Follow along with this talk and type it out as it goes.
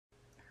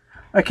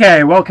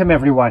Okay, welcome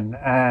everyone.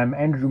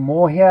 Andrew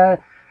Moore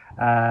here.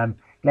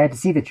 Glad to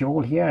see that you're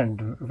all here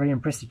and very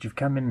impressed that you've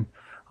come in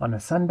on a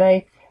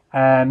Sunday.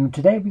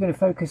 Today we're going to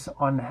focus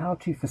on how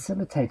to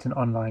facilitate an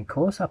online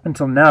course. Up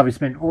until now, we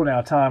spent all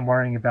our time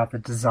worrying about the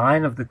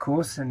design of the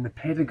course and the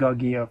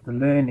pedagogy of the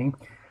learning.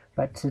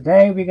 But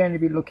today we're going to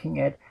be looking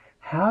at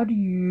how do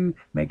you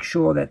make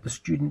sure that the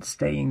students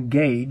stay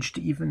engaged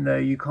even though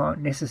you can't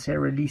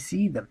necessarily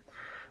see them.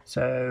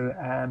 So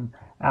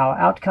our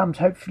outcomes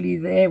hopefully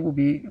there will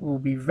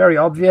be very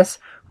obvious.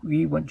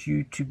 We want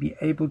you to be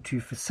able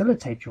to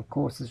facilitate your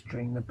courses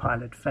during the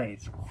pilot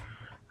phase.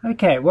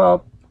 Okay,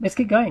 well, let's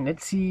get going.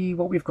 Let's see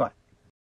what we've got.